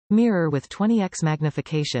Mirror with 20x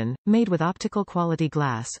magnification, made with optical quality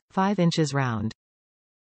glass, 5 inches round.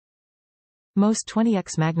 Most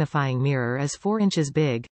 20x magnifying mirror is 4 inches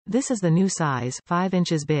big. This is the new size, 5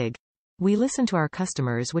 inches big. We listen to our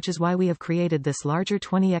customers, which is why we have created this larger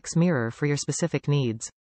 20x mirror for your specific needs.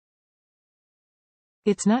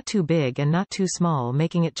 It's not too big and not too small,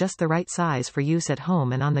 making it just the right size for use at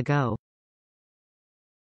home and on the go.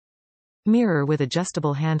 Mirror with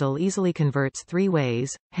adjustable handle easily converts 3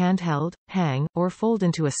 ways: handheld, hang, or fold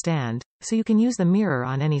into a stand, so you can use the mirror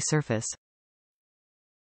on any surface.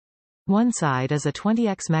 One side is a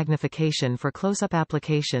 20x magnification for close-up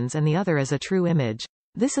applications and the other is a true image.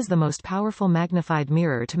 This is the most powerful magnified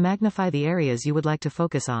mirror to magnify the areas you would like to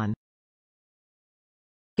focus on.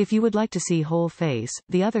 If you would like to see whole face,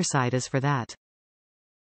 the other side is for that.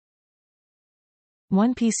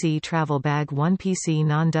 1 PC travel bag, 1 PC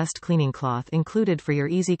non-dust cleaning cloth included for your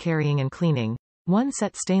easy carrying and cleaning. 1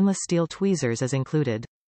 set stainless steel tweezers is included.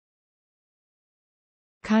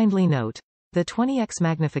 Kindly note: the 20x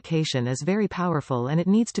magnification is very powerful and it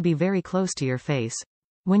needs to be very close to your face.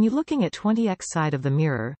 When you're looking at 20x side of the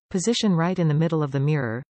mirror, position right in the middle of the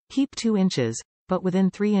mirror, keep 2 inches, but within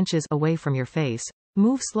 3 inches away from your face.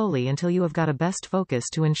 Move slowly until you have got a best focus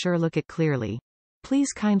to ensure look it clearly.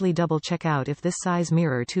 Please kindly double check out if this size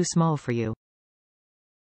mirror too small for you.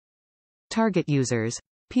 Target users.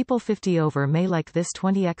 People 50 over may like this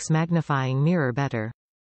 20x magnifying mirror better.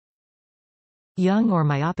 Young or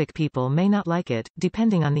myopic people may not like it,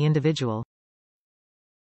 depending on the individual.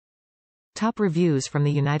 Top reviews from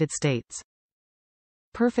the United States.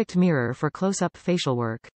 Perfect mirror for close-up facial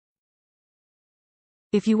work.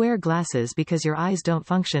 If you wear glasses because your eyes don't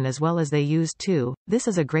function as well as they used to, this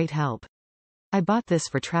is a great help. I bought this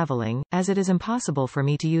for traveling, as it is impossible for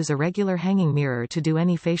me to use a regular hanging mirror to do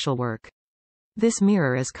any facial work. This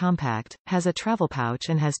mirror is compact, has a travel pouch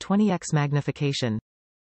and has 20x magnification.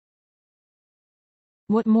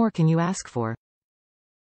 What more can you ask for?